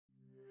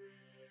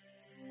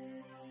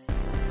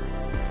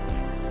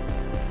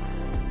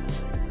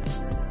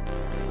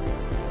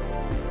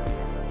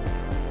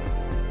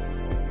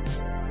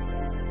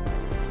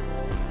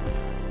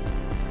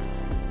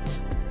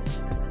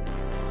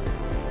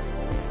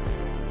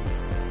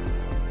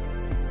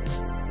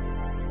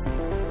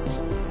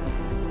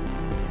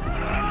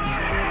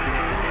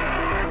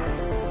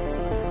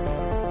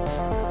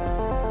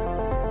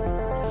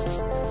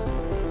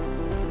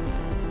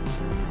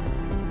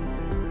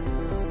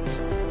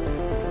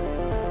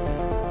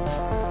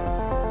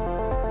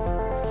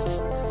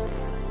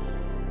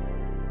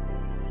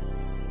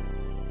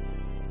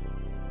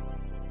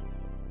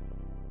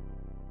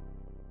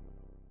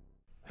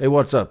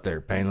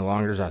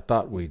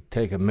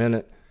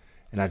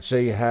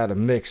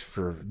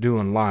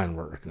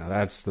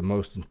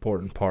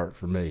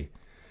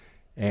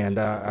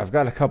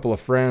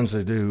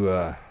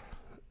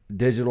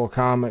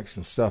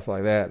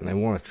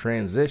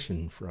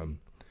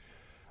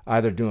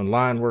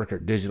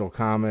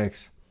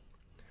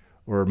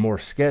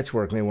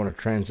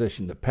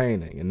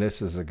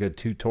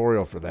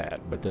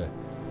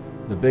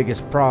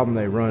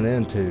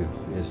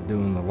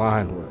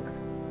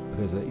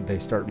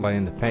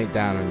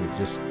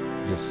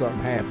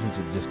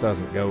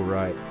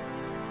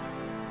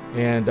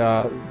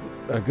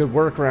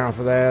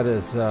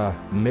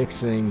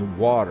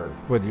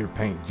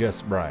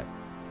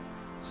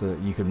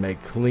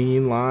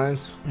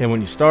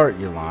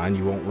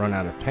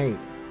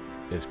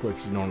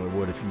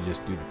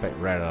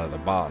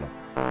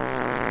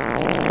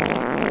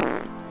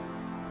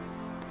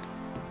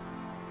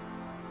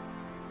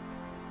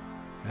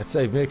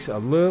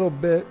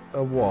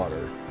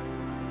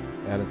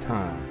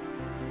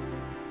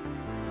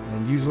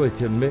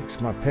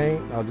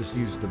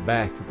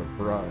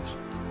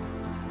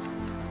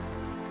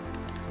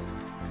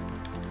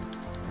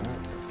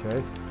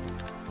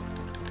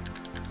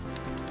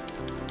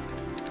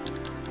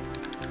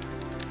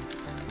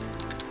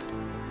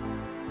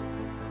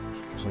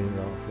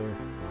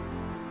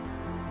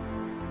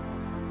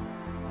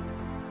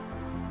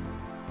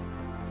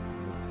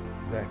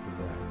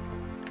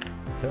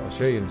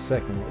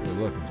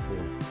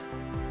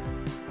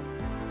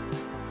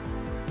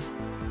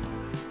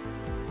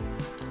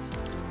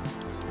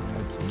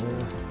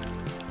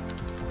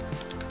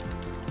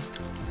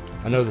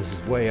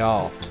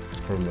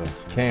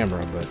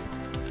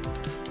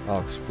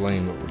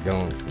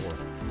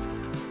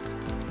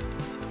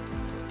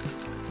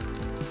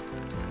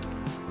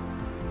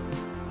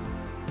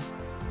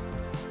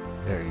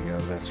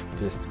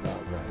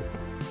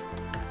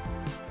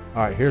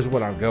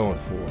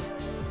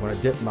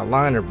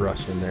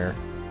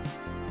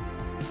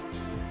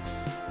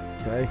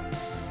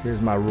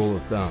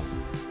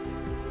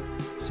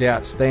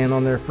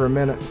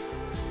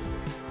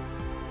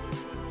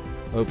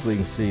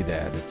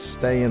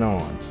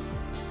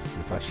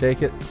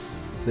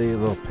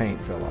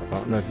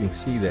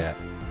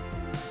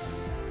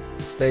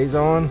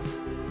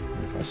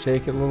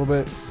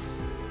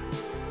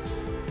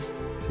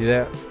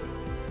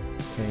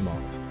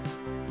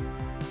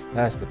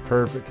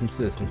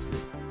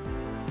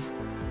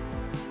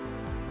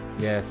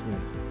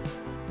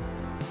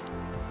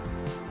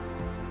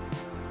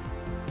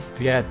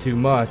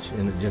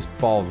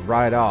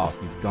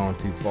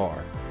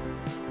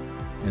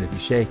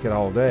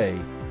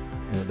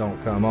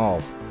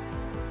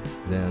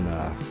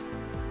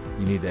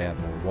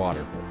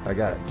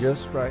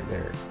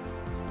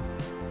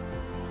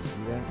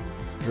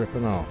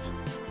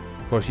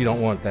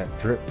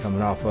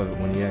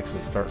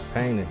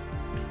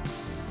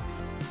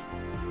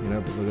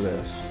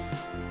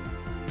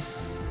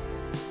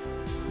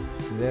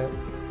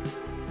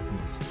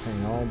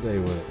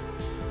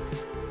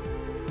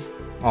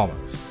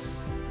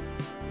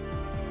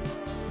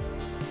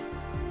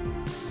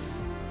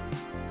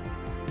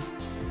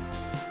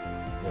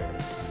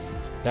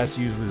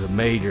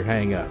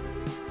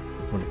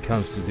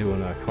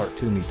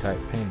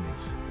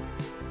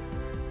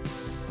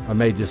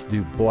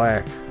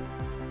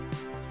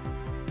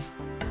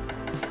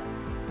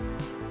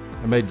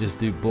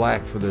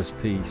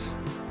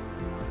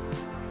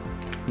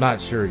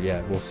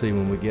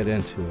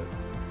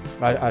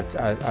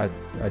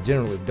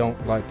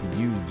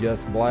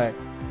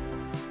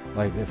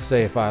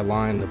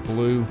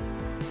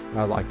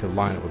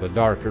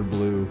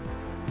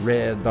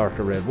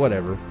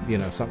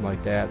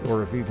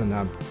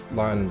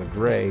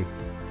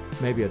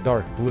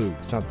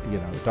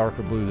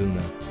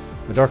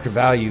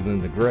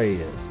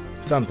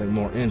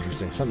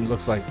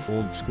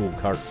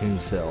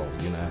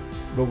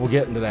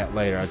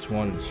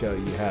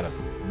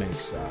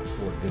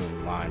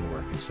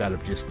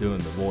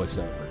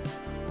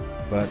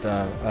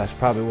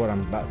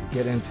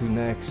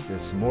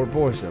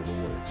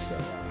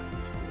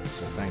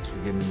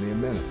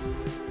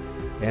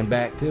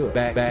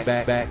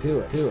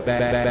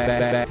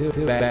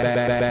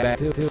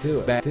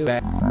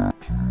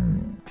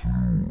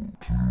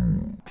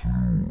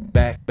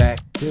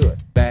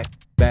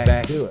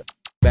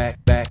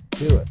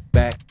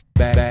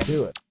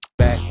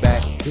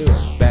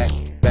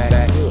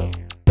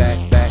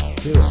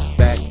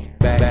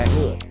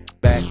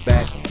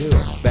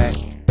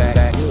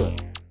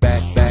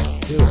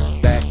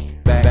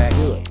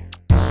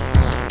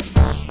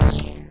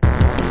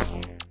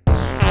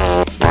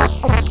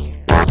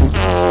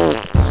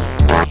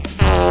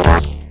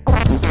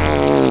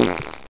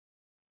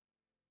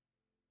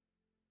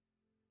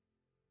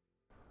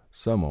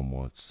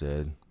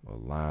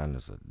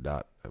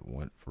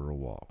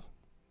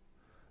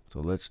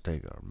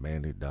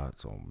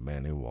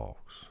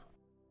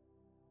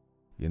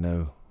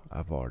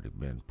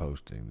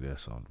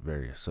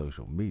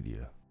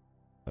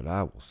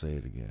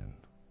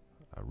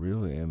I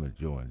really am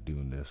enjoying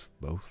doing this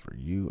both for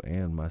you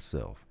and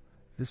myself.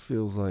 This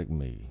feels like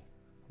me,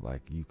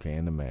 like you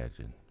can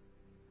imagine.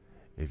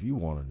 If you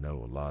want to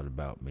know a lot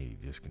about me,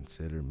 just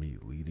consider me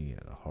leading in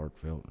a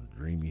heartfelt and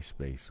dreamy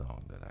space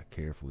song that I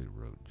carefully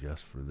wrote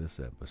just for this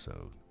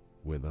episode,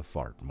 with a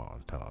fart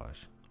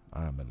montage.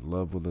 I am in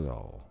love with it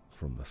all,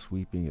 from the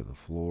sweeping of the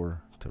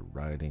floor to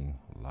writing,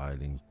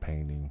 lighting,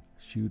 painting,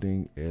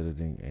 shooting,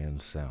 editing, and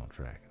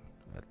soundtracking.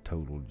 A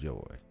total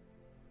joy.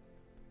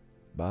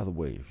 By the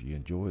way, if you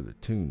enjoy the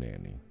tune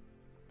ending,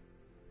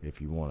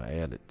 if you want to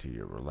add it to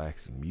your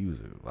relaxing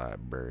music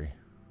library,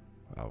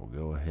 I will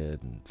go ahead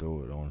and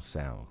throw it on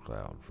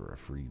SoundCloud for a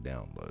free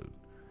download.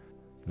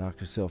 Knock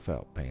yourself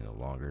out,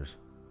 paint-alongers.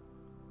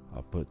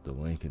 I'll put the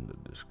link in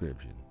the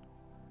description.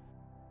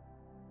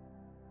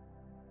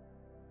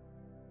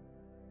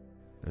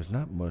 There's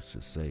not much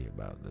to say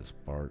about this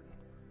part.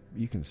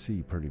 You can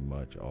see pretty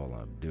much all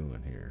I'm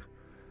doing here.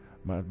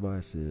 My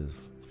advice is,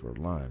 for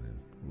lining,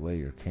 lay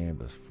your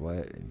canvas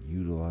flat and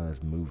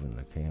utilize moving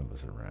the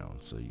canvas around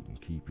so you can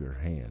keep your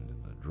hand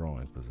in the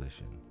drawing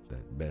position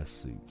that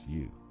best suits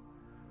you.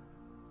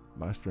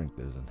 My strength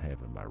is in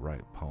having my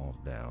right palm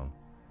down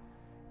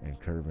and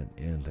curving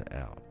in to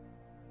out,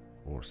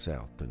 or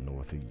south to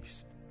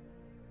northeast.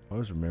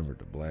 Always remember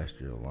to blast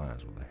your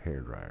lines with a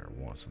hairdryer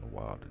once in a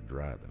while to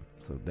dry them,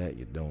 so that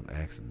you don't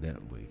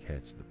accidentally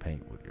catch the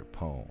paint with your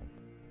palm.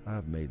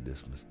 I've made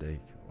this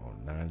mistake on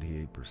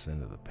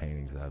 98% of the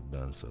paintings I've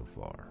done so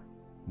far.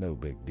 No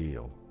big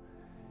deal.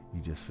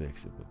 You just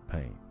fix it with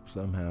paint.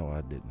 Somehow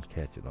I didn't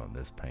catch it on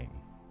this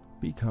painting.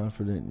 Be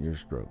confident in your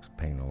strokes,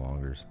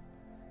 paint-alongers.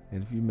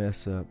 And if you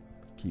mess up,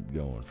 keep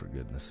going for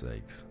goodness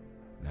sakes.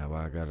 Now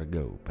I gotta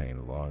go,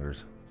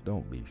 paint-alongers.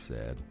 Don't be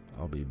sad.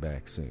 I'll be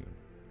back soon.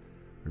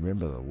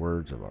 Remember the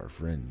words of our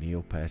friend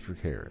Neil Patrick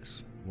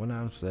Harris. When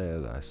I'm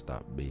sad, I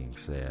stop being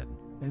sad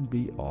and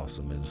be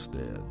awesome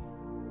instead.